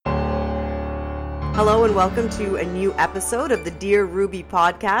Hello and welcome to a new episode of the Dear Ruby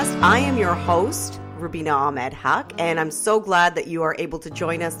podcast. I am your host, Rubina Ahmed Haq, and I'm so glad that you are able to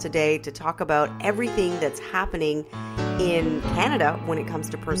join us today to talk about everything that's happening in Canada when it comes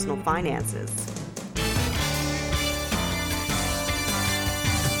to personal finances.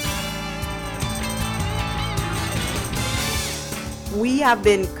 We have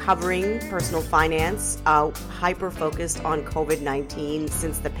been covering personal finance, hyper-focused on COVID-19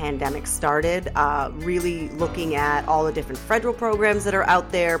 since the pandemic started, really looking at all the different federal programs that are out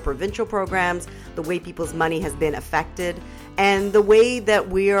there, provincial programs, the way people's money has been affected, and the way that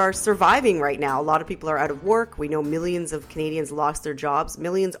we are surviving right now. A lot of people are out of work. We know millions of Canadians lost their jobs.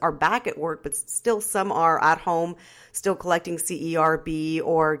 Millions are back at work, but still some are at home, still collecting CERB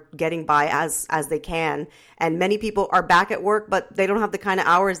or getting by as they can. And many people are back at work, but they don't have the kind of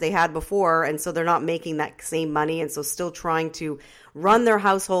hours they had before, and so they're not making that same money, and so still trying to run their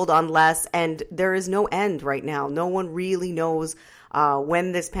household on less. And there is no end right now. No one really knows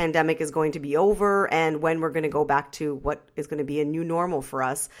when this pandemic is going to be over and when we're going to go back to what is going to be a new normal for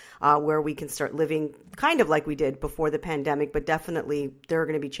us, where we can start living kind of like we did before the pandemic, but definitely there are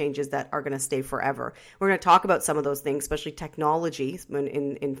going to be changes that are going to stay forever. We're going to talk about some of those things, especially technology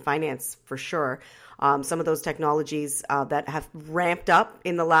in finance for sure. Some of those technologies that have ramped up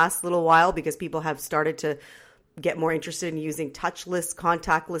in the last little while because people have started to get more interested in using touchless,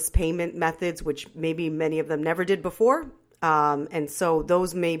 contactless payment methods, which maybe many of them never did before. And so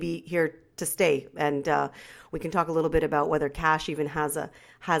those may be here to stay. And we can talk a little bit about whether cash even has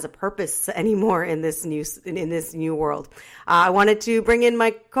a purpose anymore in this new world. I wanted to bring in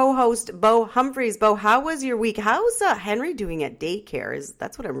my co-host, Bo Humphreys. Bo, how was your week? How's Henry doing at daycare?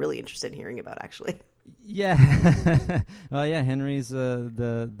 That's what I'm really interested in hearing about, actually. Yeah. Well, yeah, Henry's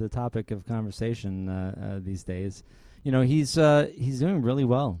the topic of conversation these days. You know, he's doing really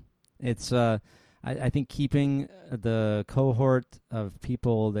well. It's I think keeping the cohort of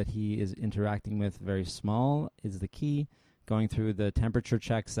people that he is interacting with very small is the key. Going through the temperature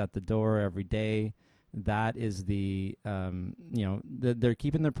checks at the door every day, that is the they're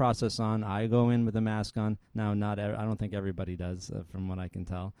keeping their process on. I go in with a mask on. Now, I don't think everybody does, from what I can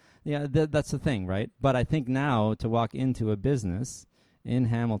tell. Yeah, that's the thing, right? But I think now to walk into a business in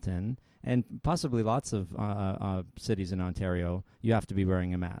Hamilton and possibly lots of cities in Ontario, you have to be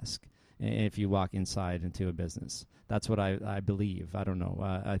wearing a mask if you walk inside into a business. That's what I believe. I don't know.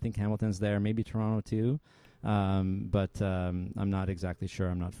 I think Hamilton's there, maybe Toronto too, but I'm not exactly sure.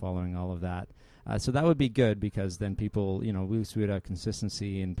 I'm not following all of that. So that would be good because then people, we would have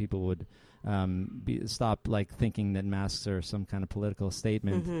consistency and people would stop like thinking that masks are some kind of political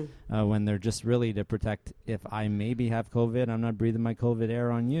statement when they're just really to protect. If I maybe have COVID, I'm not breathing my COVID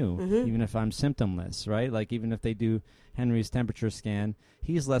air on you, even if I'm symptomless, right? Like even if they do Henry's temperature scan,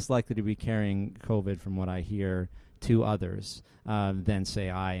 he's less likely to be carrying COVID from what I hear to others than say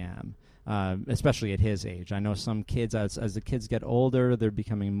I am. Especially at his age. I know some kids, as the kids get older, they're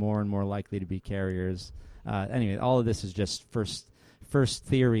becoming more and more likely to be carriers. Anyway, all of this is just first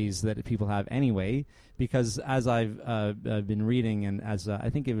theories that people have anyway, because as I've been reading, and as I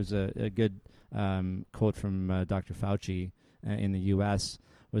think it was a good quote from Dr. Fauci in the U.S.,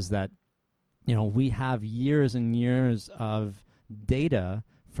 was that, we have years and years of data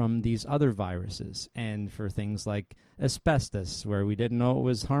from these other viruses, and for things like asbestos, where we didn't know it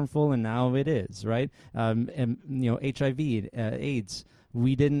was harmful and now it is, right? And HIV, AIDS,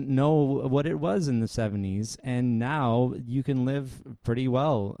 we didn't know what it was in the 70s, and now you can live pretty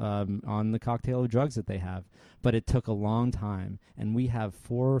well on the cocktail of drugs that they have. But it took a long time, and we have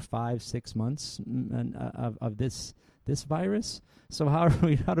 4, 5, 6 months of this virus. So how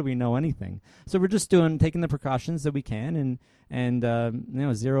do we know anything? So we're just taking the precautions that we can,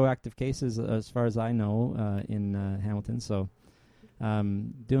 and 0 active cases as far as I know in Hamilton. So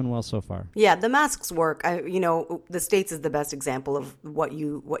doing well so far. Yeah, the masks work. The States is the best example of what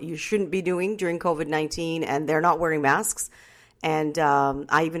you shouldn't be doing during COVID-19, and they're not wearing masks. And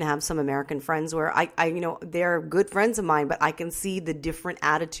I even have some American friends where they're good friends of mine, but I can see the different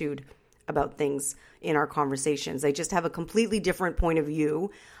attitude about things in our conversations. They just have a completely different point of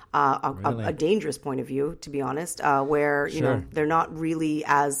view, a dangerous point of view, to be honest, where they're not really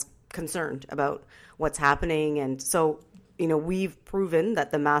as concerned about what's happening. And so, we've proven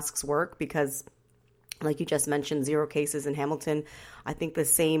that the masks work because, like you just mentioned, 0 cases in Hamilton. I think the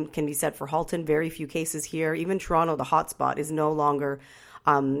same can be said for Halton. Very few cases here. Even Toronto, the hotspot, is no longer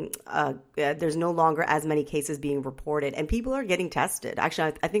there's no longer as many cases being reported, and people are getting tested.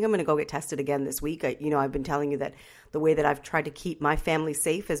 Actually, I think I'm going to go get tested again this week. I've been telling you that the way that I've tried to keep my family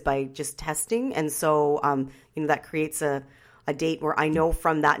safe is by just testing, and so that creates a date where I know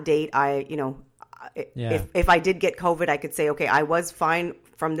from that date if I did get COVID, I could say, okay, I was fine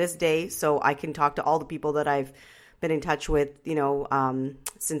from this day, so I can talk to all the people that I've been in touch with,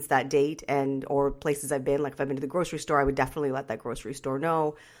 since that date, and or places I've been. Like if I've been to the grocery store, I would definitely let that grocery store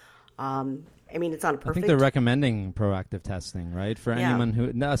know. I mean, it's not a perfect. I think they're recommending proactive testing, right? For anyone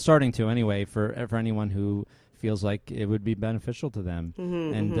who, starting to anyway, for anyone who feels like it would be beneficial to them.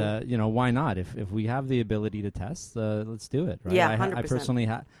 And, why not? If we have the ability to test, let's do it, right? Yeah, 100%. I personally,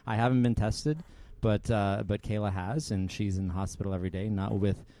 I haven't been tested, but Kayla has, and she's in the hospital every day, not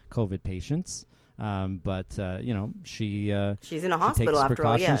with COVID patients. But she's in a hospital after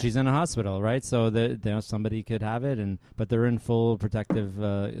all. Yeah, she's in a hospital, right? So somebody could have it, but they're in full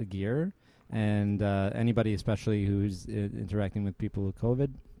protective gear, and anybody, especially who's interacting with people with COVID,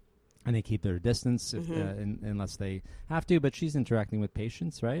 and they keep their distance unless they have to. But she's interacting with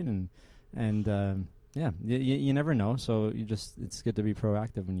patients, right? And you never know. So it's good to be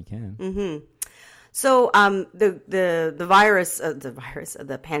proactive when you can. Mm-hmm. So the virus,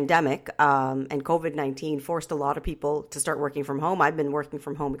 the pandemic, and COVID-19 forced a lot of people to start working from home. I've been working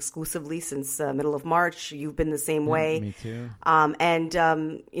from home exclusively since middle of March. You've been the same way. Me too.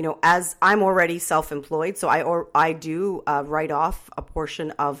 As I'm already self-employed, so I do write off a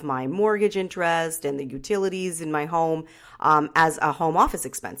portion of my mortgage interest and the utilities in my home as a home office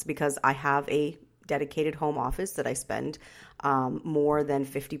expense, because I have a dedicated home office that I spend more than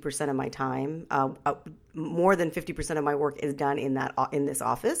 50% of my time. More than 50% of my work is done in this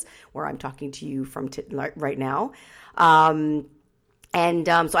office where I'm talking to you from right now. So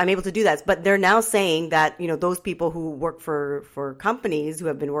I'm able to do that. But they're now saying that, those people who work for companies who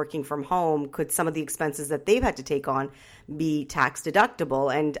have been working from home, could some of the expenses that they've had to take on be tax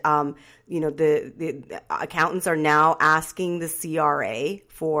deductible? And, the accountants are now asking the CRA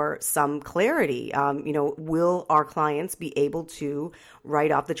for some clarity. Will our clients be able to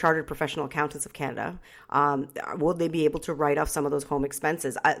write off, the Chartered Professional Accountants of Canada? Will they be able to write off some of those home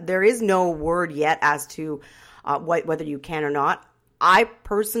expenses? There is no word yet as to whether you can or not. I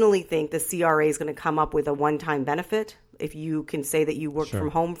personally think the CRA is going to come up with a one-time benefit. If you can say that you work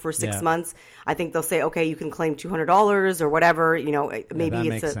from home for 6 months, I think they'll say, okay, you can claim $200 or whatever. Maybe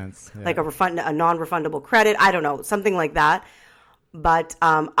it's like a non-refundable credit. I don't know, something like that. But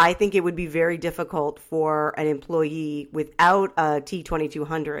I think it would be very difficult for an employee without a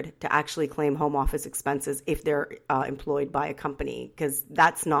T2200 to actually claim home office expenses if they're employed by a company, because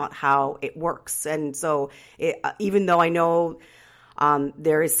that's not how it works. And so even though I know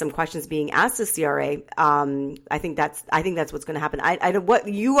there is some questions being asked to CRA, I think that's what's going to happen. What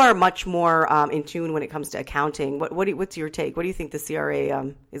you are much more in tune when it comes to accounting. What's your take? What do you think the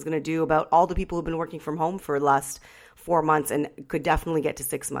CRA is going to do about all the people who've been working from home for the last 4 months and could definitely get to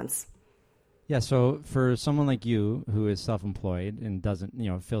 6 months? Yeah. So for someone like you who is self-employed and doesn't,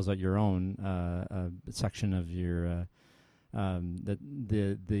 fills out your own section of your the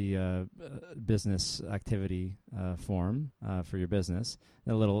business activity form for your business,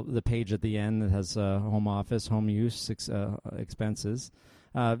 the page at the end that has home office, home use expenses,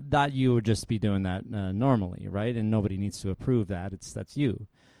 that you would just be doing that normally, right? And nobody needs to approve that. That's you.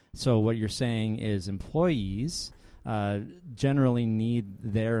 So what you're saying is employees generally need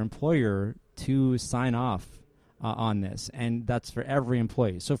their employer to sign off on this, and that's for every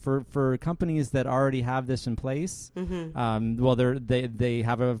employee. So for companies that already have this in place, they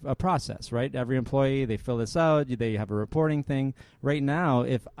have a process, right? Every employee, they fill this out, they have a reporting thing. Right now,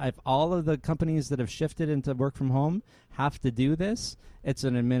 if all of the companies that have shifted into work from home have to do this, it's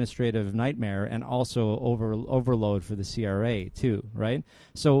an administrative nightmare and also overload for the CRA too, right?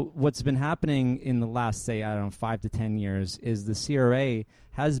 So what's been happening in the last, say, 5 to 10 years is the CRA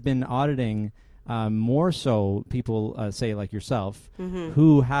has been auditing more so people, say like yourself,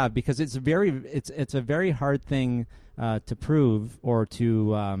 who have, because it's a very hard thing to prove or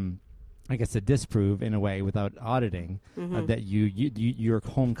to I guess to disprove in a way without auditing that your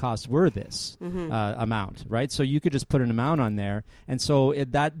home costs were this amount, right? So you could just put an amount on there, and so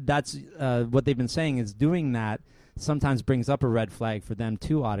that's what they've been saying is doing that sometimes brings up a red flag for them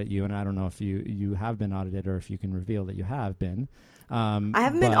to audit you. And I don't know if you have been audited or if you can reveal that you have been. I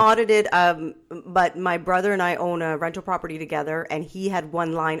haven't been audited, but my brother and I own a rental property together, and he had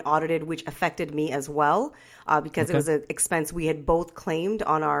one line audited, which affected me as well, because it was an expense we had both claimed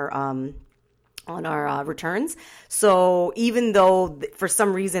on our returns. So even though for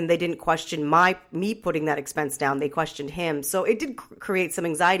some reason they didn't question me putting that expense down, they questioned him. So it did create some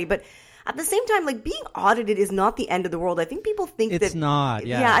anxiety, but at the same time, like being audited is not the end of the world. I think people think It's not,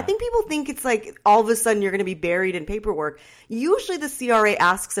 yeah. I think people think it's like all of a sudden you're going to be buried in paperwork. Usually the CRA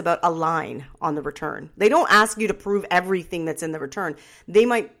asks about a line on the return. They don't ask you to prove everything that's in the return. They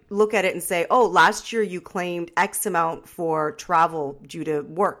might look at it and say, oh, last year you claimed X amount for travel due to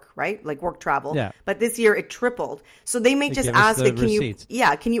work, right? Like work travel. Yeah. But this year it tripled. So they may just give us ask the that, receipts.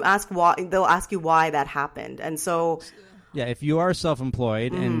 can you ask why? They'll ask you why that happened. And so Yeah, if you are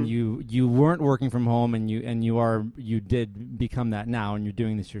self-employed and you weren't working from home and you did become that now and you're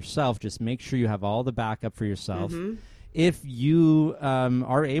doing this yourself, just make sure you have all the backup for yourself. If you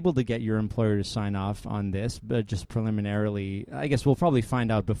are able to get your employer to sign off on this, but just preliminarily, I guess we'll probably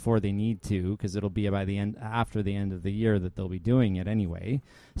find out before they need to, because it'll be after the end of the year that they'll be doing it anyway.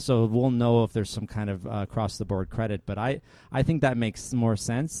 So we'll know if there's some kind of across-the-board credit. But I think that makes more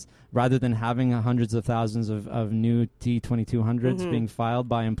sense. Rather than having hundreds of thousands of new T2200s being filed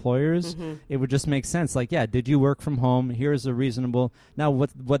by employers, it would just make sense. Like, yeah, did you work from home? Here's a reasonable. Now,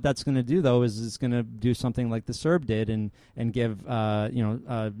 what that's going to do though is it's going to do something like the CERB did and give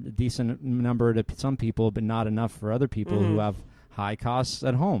a decent number to some people, but not enough for other people who have high costs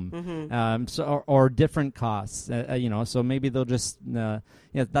at home, or different costs. So maybe they'll just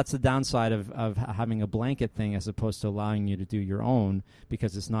that's the downside of having a blanket thing as opposed to allowing you to do your own,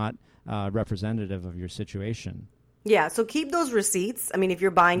 because it's not representative of your situation. Yeah, so keep those receipts. I mean, if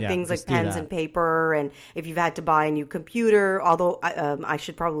you're buying things like pens and paper, and if you've had to buy a new computer, although I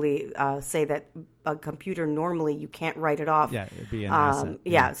should probably say that a computer normally you can't write it off. Yeah, it'd be an asset.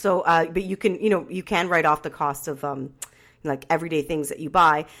 Yeah, so but you can write off the cost of like everyday things that you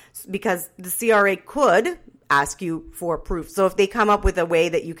buy, because the CRA could ask you for proof. So if they come up with a way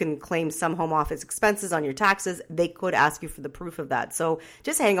that you can claim some home office expenses on your taxes, they could ask you for the proof of that. So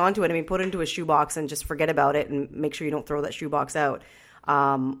just hang on to it. I mean, put it into a shoebox and just forget about it, and make sure you don't throw that shoebox out.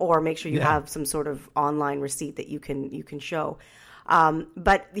 Or make sure you have some sort of online receipt that you can show.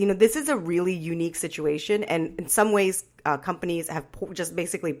 But this is a really unique situation, and in some ways, companies have just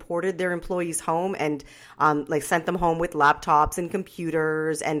basically ported their employees home and like sent them home with laptops and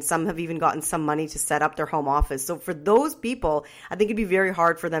computers, and some have even gotten some money to set up their home office. So for those people, I think it'd be very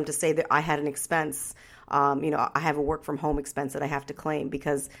hard for them to say that I had an expense. I have a work from home expense that I have to claim,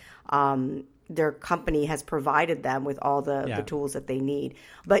 because their company has provided them with all the tools that they need.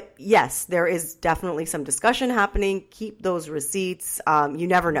 But yes, there is definitely some discussion happening. Keep those receipts. You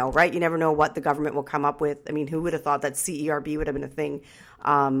never know, right? You never know what the government will come up with. I mean, who would have thought that CERB would have been a thing,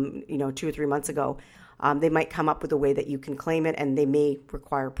 2 or 3 months ago? They might come up with a way that you can claim it, and they may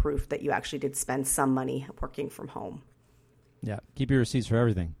require proof that you actually did spend some money working from home. Yeah, keep your receipts for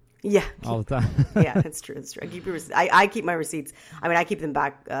everything. Yeah. All the time. Yeah, it's true. It's true. I keep my receipts. I mean, I keep them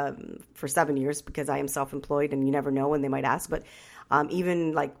back for 7 years, because I am self-employed, and you never know when they might ask. But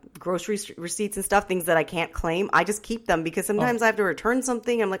even like grocery receipts and stuff, things that I can't claim, I just keep them, because sometimes I have to return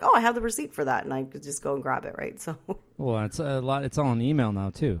something. I'm like, oh, I have the receipt for that, and I could just go and grab it, right? So. Well, it's a lot. It's all on email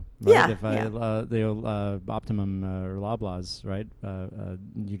now too, right? Yeah. If the Optimum or Loblaws, right?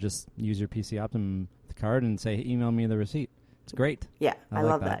 You just use your PC Optimum card and say, email me the receipt. It's great. Yeah, I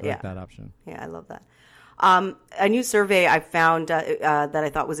love that. I like that option. Yeah, I love that. A new survey I found that I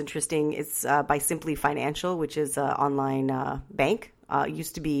thought was interesting is by Simply Financial, which is an online bank. It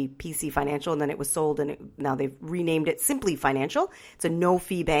used to be PC Financial, and then it was sold, and now they've renamed it Simply Financial. It's a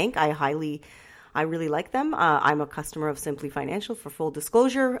no-fee bank. I really like them. I'm a customer of Simply Financial, for full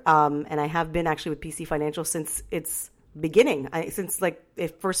disclosure, and I have been actually with PC Financial since its beginning. Since like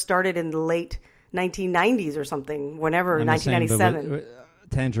it first started in the late 1990s or something, whenever, 1997.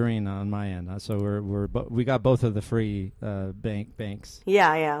 Tangerine on my end, so we got both of the free banks.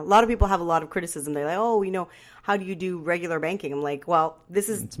 Yeah. A lot of people have a lot of criticism. They're like, oh, how do you do regular banking? I'm like, well,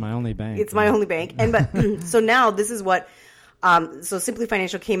 it's my only bank. It's my only bank, but so now this is what. So Simply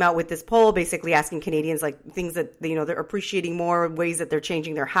Financial came out with this poll, basically asking Canadians like things that they're appreciating more, ways that they're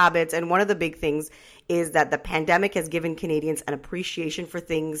changing their habits. And one of the big things is that the pandemic has given Canadians an appreciation for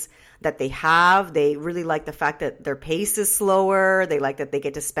things that they have. They really like the fact that their pace is slower. They like that they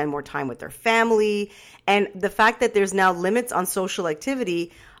get to spend more time with their family, and the fact that there's now limits on social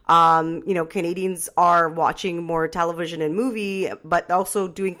activity. Canadians are watching more television and movie, but also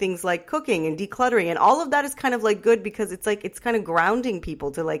doing things like cooking and decluttering. And all of that is kind of like good, because it's like, it's kind of grounding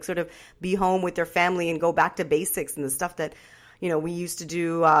people to like sort of be home with their family and go back to basics and the stuff that, we used to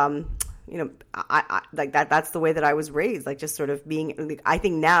do. I like that. That's the way that I was raised, like just sort of being, like, I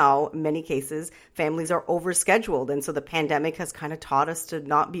think now in many cases, families are overscheduled. And so the pandemic has kind of taught us to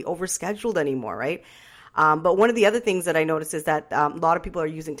not be overscheduled anymore. Right. But one of the other things that I noticed is that a lot of people are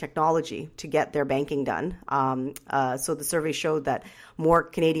using technology to get their banking done. So the survey showed that more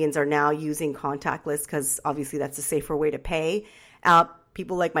Canadians are now using contactless because obviously that's a safer way to pay.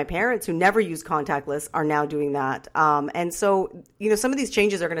 People like my parents who never use contactless are now doing that. And so, some of these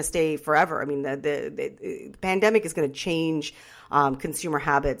changes are going to stay forever. I mean, the pandemic is going to change consumer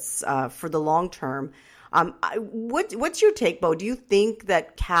habits for the long term. What's your take, Bo? Do you think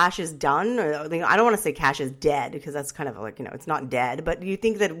that cash is done? Or, I don't want to say cash is dead because that's kind of like, it's not dead. But do you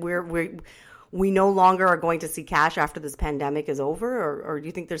think that we no longer are going to see cash after this pandemic is over? Or do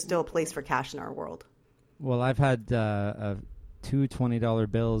you think there's still a place for cash in our world? Well, I've had two $20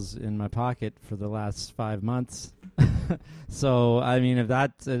 bills in my pocket for the last 5 months. So, I mean, if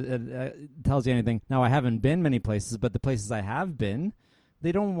that tells you anything. Now, I haven't been many places, but the places I have been,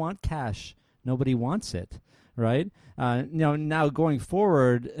 they don't want cash. Nobody wants it, right? Now going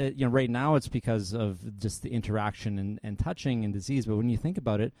forward, right now it's because of just the interaction and touching and disease. But when you think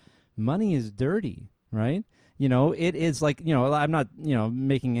about it, money is dirty, right? It is like, I'm not,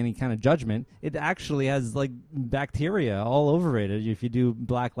 making any kind of judgment. It actually has like bacteria all over it if you do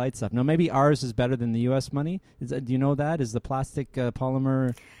black light stuff. Now, maybe ours is better than the U.S. money. Do you know that? Is the plastic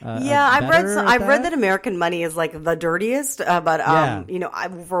polymer I've read that American money is like the dirtiest, but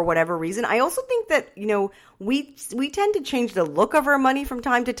for whatever reason. I also think that, we tend to change the look of our money from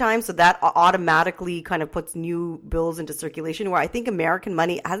time to time, so that automatically kind of puts new bills into circulation, where I think American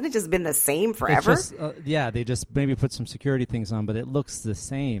money, hasn't it just been the same forever? They just maybe put some security things on, but it looks the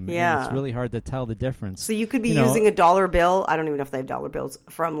same. Yeah. And it's really hard to tell the difference. So you could be using a dollar bill, I don't even know if they have dollar bills,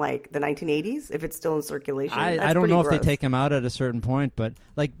 from like the 1980s, if it's still in circulation. I don't know if they take them out at a certain point, but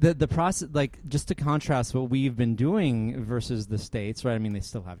like the process, like just to contrast what we've been doing versus the States, right? I mean, they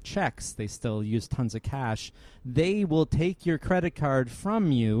still have checks. They still use tons of cash. They will take your credit card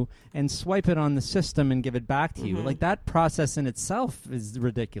from you and swipe it on the system and give it back to you. Like that process in itself is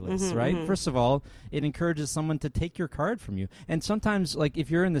ridiculous, right? First of all, it encourages someone to take your card from you. And sometimes, like if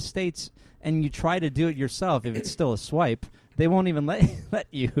you're in the States and you try to do it yourself, if it's still a swipe, they won't even let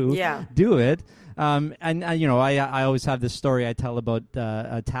you do it. I always have this story I tell about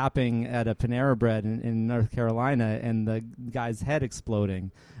tapping at a Panera Bread in North Carolina and the guy's head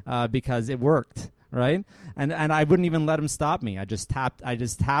exploding because it worked. Right, and I wouldn't even let him stop me. I just tapped,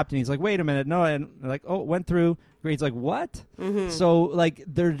 and he's like, "Wait a minute, no!" And I'm like, "Oh, it went through." He's like, "What?" So, like,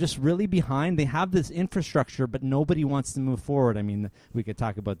 they're just really behind. They have this infrastructure, but nobody wants to move forward. I mean, we could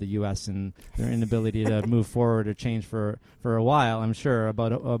talk about the U.S. and their inability to move forward or change for a while. I'm sure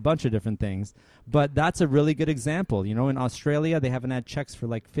about a bunch of different things, but that's a really good example. In Australia, they haven't had checks for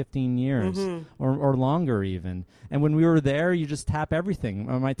like 15 years or longer even. And when we were there, you just tap everything.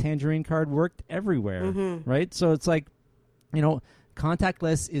 My Tangerine card worked everywhere, right? So it's like,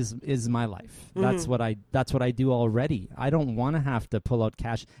 contactless is my life. That's what I do already. I don't want to have to pull out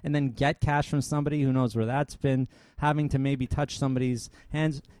cash and then get cash from somebody who knows where that's been, having to maybe touch somebody's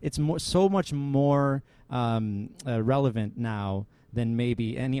hands. It's so much more relevant now than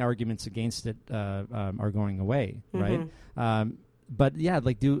maybe any arguments against it are going away, right? But yeah,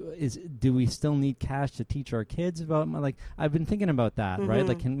 like, do we still need cash to teach our kids about? Like, I've been thinking about that, right?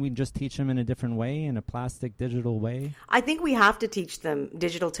 Like, can we just teach them in a different way, in a plastic, digital way? I think we have to teach them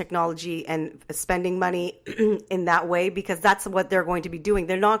digital technology and spending money in that way, because that's what they're going to be doing.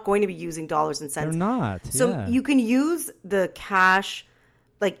 They're not going to be using dollars and cents. They're not. So you can use the cash,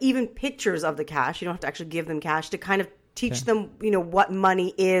 like even pictures of the cash. You don't have to actually give them cash, to kind of teach them, what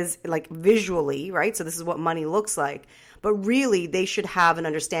money is, like, visually, right? So this is what money looks like. But really, they should have an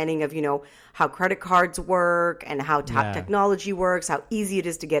understanding of, how credit cards work and how technology works, how easy it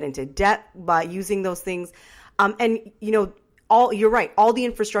is to get into debt by using those things. You're right. All the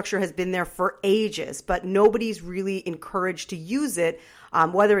infrastructure has been there for ages, but nobody's really encouraged to use it,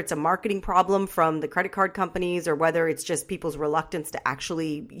 whether it's a marketing problem from the credit card companies or whether it's just people's reluctance to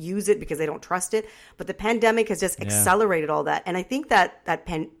actually use it because they don't trust it. But the pandemic has just accelerated all that. And I think that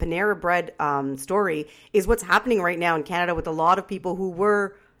Panera Bread story is what's happening right now in Canada with a lot of people who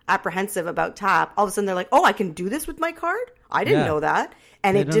were apprehensive about TAP. All of a sudden they're like, oh, I can do this with my card? I didn't know that.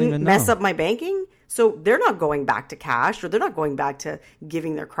 And it didn't mess up my banking. So they're not going back to cash, or they're not going back to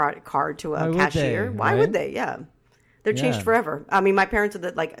giving their credit card to a cashier. Why would they? Yeah. They're changed forever. I mean, my parents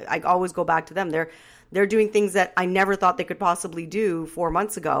are I always go back to them. They're doing things that I never thought they could possibly do 4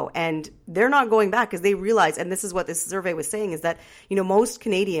 months ago. And they're not going back because they realize, and this is what this survey was saying, is that, most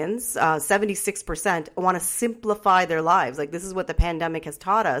Canadians, 76%, want to simplify their lives. Like, this is what the pandemic has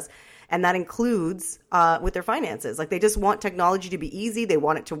taught us. And that includes with their finances. Like, they just want technology to be easy. They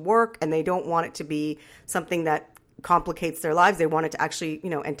want it to work, and they don't want it to be something that complicates their lives. They want it to actually,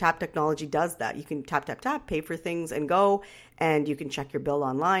 and Tap technology does that. You can tap, tap, tap, pay for things and go, and you can check your bill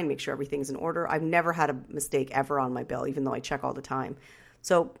online, make sure everything's in order. I've never had a mistake ever on my bill, even though I check all the time.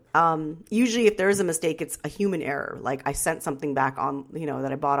 So usually if there is a mistake, it's a human error. Like I sent something back on,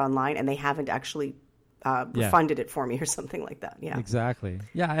 that I bought online and they haven't actually refunded it for me or something like that. Yeah, exactly.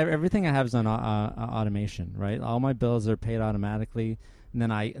 Yeah, everything I have is on automation, right? All my bills are paid automatically. And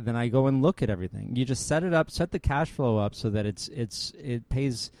then I go and look at everything. You just set it up, set the cash flow up so that it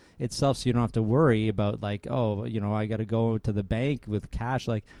pays itself, so you don't have to worry about like, oh, I got to go to the bank with cash.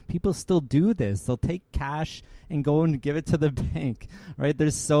 Like people still do this. They'll take cash and go and give it to the bank, right?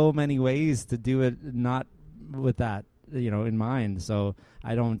 There's so many ways to do it, not with that, in mind. So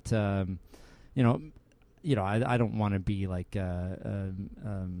I don't, I don't want to be like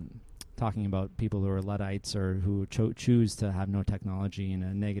talking about people who are Luddites or who choose to have no technology in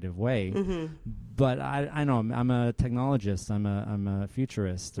a negative way. Mm-hmm. But I know I'm a technologist. I'm a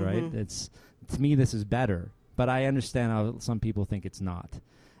futurist, right? Mm-hmm. To me, this is better. But I understand how some people think it's not.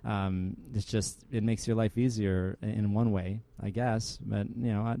 It's just, it makes your life easier in one way, I guess. But,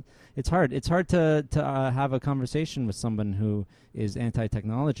 it's hard. It's hard to have a conversation with someone who is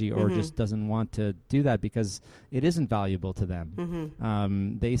anti-technology or just doesn't want to do that because it isn't valuable to them.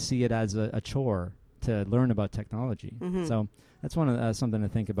 Mm-hmm. They see it as a chore to learn about technology. Mm-hmm. So that's something to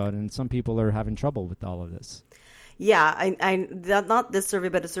think about. And some people are having trouble with all of this. Yeah, I not this survey,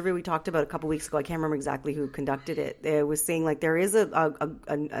 but a survey we talked about a couple weeks ago. I can't remember exactly who conducted it. It was saying like there is a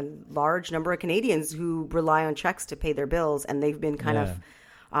large number of Canadians who rely on checks to pay their bills, and they've been kind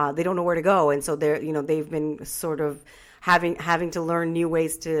of they don't know where to go, and so they've been sort of having to learn new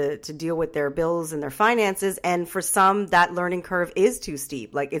ways to deal with their bills and their finances. And for some, that learning curve is too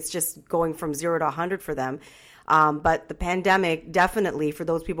steep. Like it's just going from 0 to 100 for them. But the pandemic definitely, for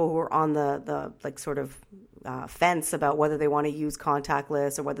those people who are on the like sort of fence about whether they want to use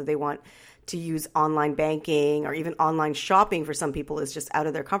contactless or whether they want to use online banking or even online shopping, for some people is just out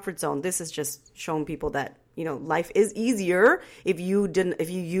of their comfort zone. This has just shown people that life is easier if you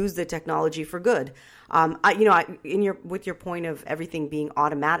use the technology for good. With your point of everything being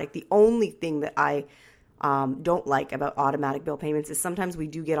automatic, the only thing that I don't like about automatic bill payments is sometimes we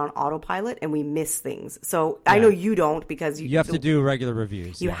do get on autopilot and we miss things. So I know you don't, because you have to do regular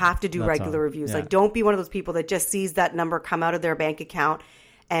reviews. You have to do regular reviews. Yeah. Like don't be one of those people that just sees that number come out of their bank account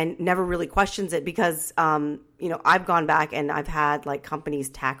and never really questions it, because I've gone back and I've had like companies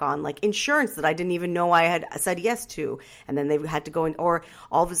tack on like insurance that I didn't even know I had said yes to, and then they've had to go in, or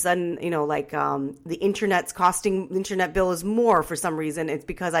all of a sudden the internet bill is more for some reason. It's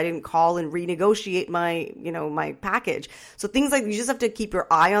because I didn't call and renegotiate my package. So things like, you just have to keep your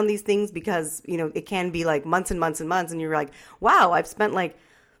eye on these things, because it can be like months and months and months, and you're like, wow, I've spent like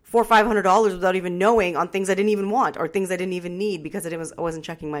 $400 or $500 without even knowing on things I didn't even want or things I didn't even need because I wasn't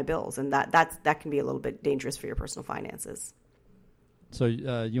checking my bills, and that can be a little bit dangerous for your personal finances. So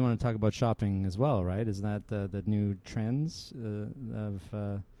you want to talk about shopping as well, right? Isn't that the new trends of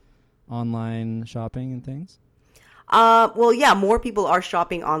online shopping and things? Well, yeah, more people are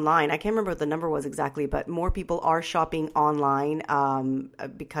shopping online. I can't remember what the number was exactly, but more people are shopping online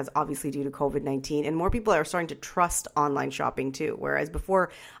because obviously due to COVID-19, and more people are starting to trust online shopping too. Whereas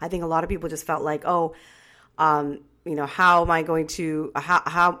before, I think a lot of people just felt like, how am I going to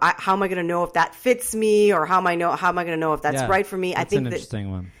how am I going to know if that fits me, or how am I going to know if that's right for me? That's I think an interesting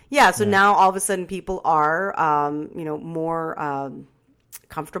one. Yeah. So now all of a sudden people are more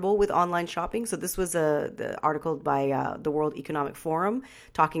comfortable with online shopping. So this was the article by the World Economic Forum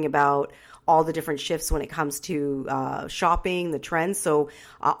talking about all the different shifts when it comes to shopping, the trends. So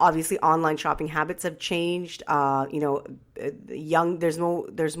obviously online shopping habits have changed. There's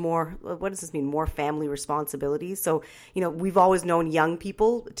more, what does this mean? More family responsibilities. So, we've always known young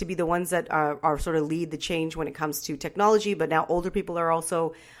people to be the ones that are sort of lead the change when it comes to technology, but now older people are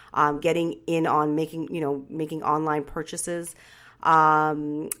also getting in on making online purchases.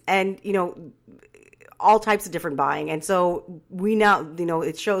 And all types of different buying. And so we now,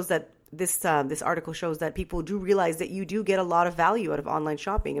 it shows that this article shows that people do realize that you do get a lot of value out of online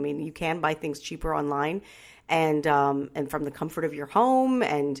shopping. I mean, you can buy things cheaper online and from the comfort of your home.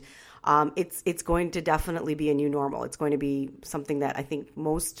 And it's going to definitely be a new normal. It's going to be something that I think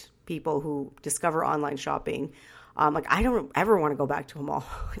most people who discover online shopping, I don't ever want to go back to a mall.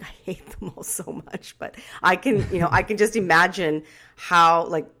 I hate the mall so much, but I can just imagine how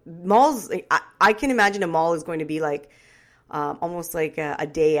malls. I can imagine a mall is going to be like almost like a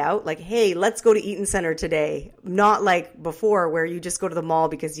day out. Like, hey, let's go to Eaton Center today. Not like before where you just go to the mall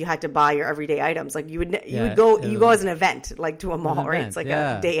because you had to buy your everyday items. Like you would go as an event, like to a mall, right? It's like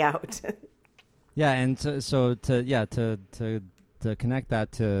a day out. Yeah, and to connect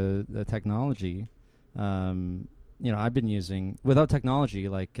that to the technology, I've been using without technology,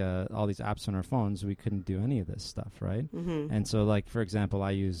 like all these apps on our phones, we couldn't do any of this stuff, right? Mm-hmm. And so, like for example,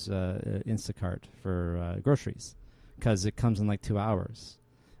 I use Instacart for groceries because it comes in like 2 hours,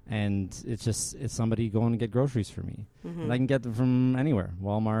 and it's somebody going to get groceries for me, Mm-hmm. and I can get them from anywhere,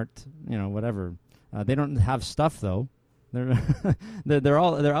 Walmart, whatever. They don't have stuff though. They're they're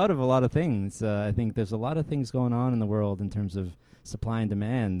out of a lot of things. I think there's a lot of things going on in the world in terms of supply and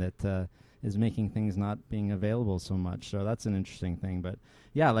demand that is making things not being available so much. So that's an interesting thing. But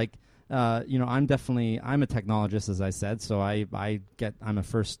yeah, like I'm a technologist, as I said. So I'm a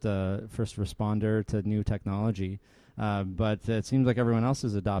first responder to new technology. But it seems like everyone else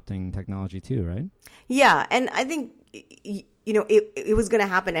is adopting technology too, right? Yeah, and I think it was going to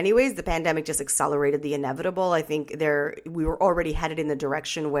happen anyways. The pandemic just accelerated the inevitable. I think we were already headed in the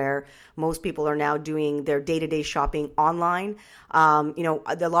direction where most people are now doing their day-to-day shopping online.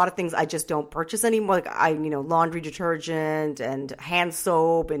 A lot of things I just don't purchase anymore. Like laundry detergent and hand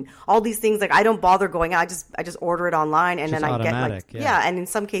soap and all these things. Like I don't bother going out. I just order it online, and just then I automatic, get and in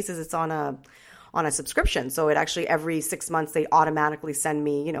some cases it's on a subscription. So it actually every 6 months they automatically send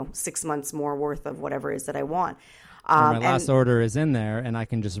me 6 months more worth of whatever it is that I want. My last order is in there, and I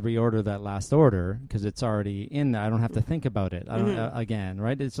can just reorder that last order because it's already in there. I don't have to think about it again,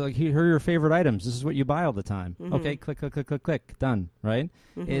 right? It's like, here are your favorite items. This is what you buy all the time. Mm-hmm. Okay, click, done, right?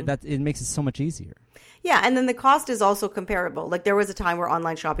 Mm-hmm. It makes it so much easier. Yeah, and then the cost is also comparable. Like there was a time where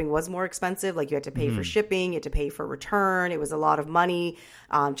online shopping was more expensive. Like you had to pay for shipping, you had to pay for return. It was a lot of money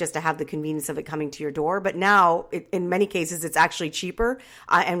just to have the convenience of it coming to your door. But now, in many cases, it's actually cheaper.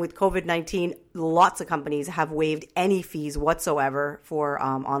 And with COVID-19, lots of companies have waived any fees whatsoever for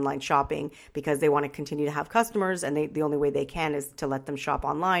online shopping because they want to continue to have customers, and the only way they can is to let them shop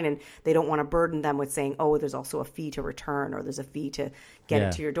online, and they don't want to burden them with saying, oh, there's also a fee to return or there's a fee to get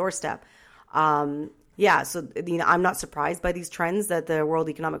it to your doorstep. So I'm not surprised by these trends that the World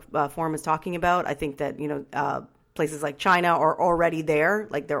Economic Forum is talking about. I think that places like China are already there,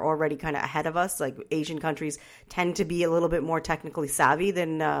 like they're already kind of ahead of us. Like Asian countries tend to be a little bit more technically savvy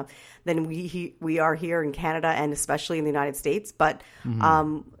than we are here in Canada and especially in the United States. But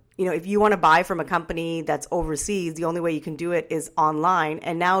if you want to buy from a company that's overseas, the only way you can do it is online.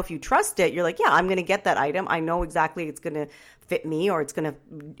 And now if you trust it, you're like, yeah, I'm going to get that item. I know exactly it's going to fit me, or it's going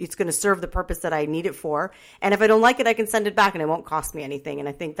to serve the purpose that I need it for. And if I don't like it, I can send it back and it won't cost me anything. And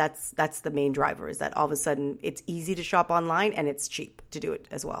I think that's the main driver, is that all of a sudden it's easy to shop online and it's cheap to do it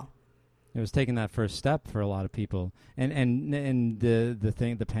as well. It was taking that first step for a lot of people, and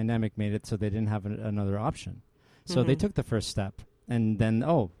the pandemic made it so they didn't have another option. So they took the first step. And then,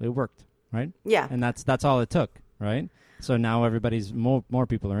 it worked, right? Yeah. And that's all it took, right? So now everybody's more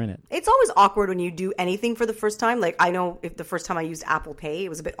people are in it. It's always awkward when you do anything for the first time. Like I know if the first time I used Apple Pay, it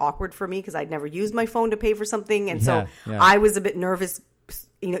was a bit awkward for me because I'd never used my phone to pay for something. And so I was a bit nervous,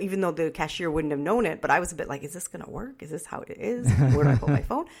 even though the cashier wouldn't have known it, but I was a bit like, is this going to work? Is this how it is? Where do I put my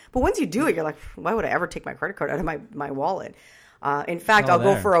phone? But once you do it, you're like, why would I ever take my credit card out of my wallet? In fact, I'll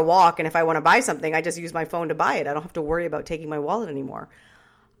go for a walk, and if I want to buy something, I just use my phone to buy it. I don't have to worry about taking my wallet anymore.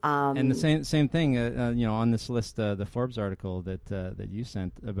 And the same thing, on this list, the Forbes article that you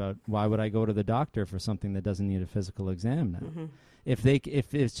sent about why would I go to the doctor for something that doesn't need a physical exam now? Mm-hmm. If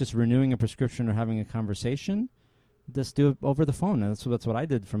it's just renewing a prescription or having a conversation, just do it over the phone. And that's what I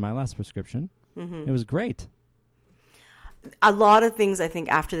did for my last prescription. Mm-hmm. It was great. A lot of things I think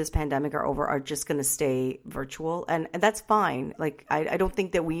after this pandemic are over are just going to stay virtual, and that's fine. Like I don't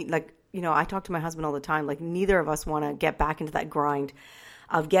think that I talk to my husband all the time. Like neither of us want to get back into that grind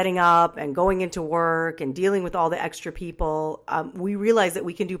of getting up and going into work and dealing with all the extra people. We realize that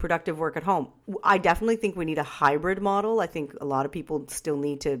we can do productive work at home. I definitely think we need a hybrid model. I think a lot of people still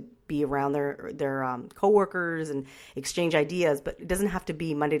need to be around their coworkers and exchange ideas, but it doesn't have to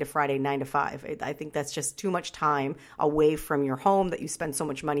be Monday to Friday, 9 to 5. I think that's just too much time away from your home that you spend so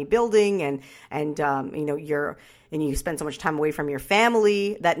much money building, and you spend so much time away from your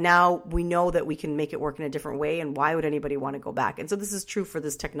family that now we know that we can make it work in a different way. And why would anybody want to go back? And so this is true for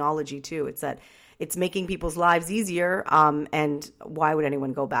this technology too. It's that it's making people's lives easier. And why would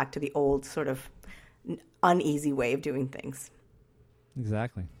anyone go back to the old sort of uneasy way of doing things?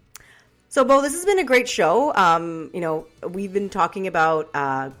 Exactly. So, Bo, this has been a great show. We've been talking about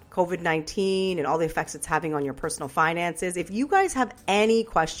COVID-19 and all the effects it's having on your personal finances. If you guys have any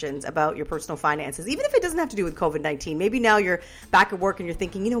questions about your personal finances, even if it doesn't have to do with COVID-19, maybe now you're back at work and you're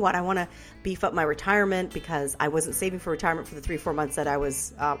thinking, you know what, I want to beef up my retirement because I wasn't saving for retirement for the 3-4 months that I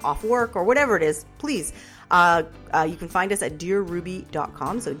was off work, or whatever it is, please You can find us at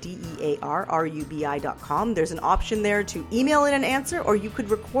dearruby.com, so DEARRUBI.com. There's an option there to email in an answer, or you could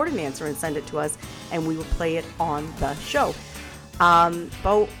record an answer and send it to us, and we will play it on the show.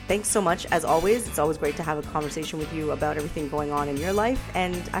 Bo, thanks so much. As always, it's always great to have a conversation with you about everything going on in your life,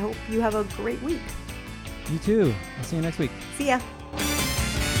 and I hope you have a great week. You too. I'll see you next week. See ya.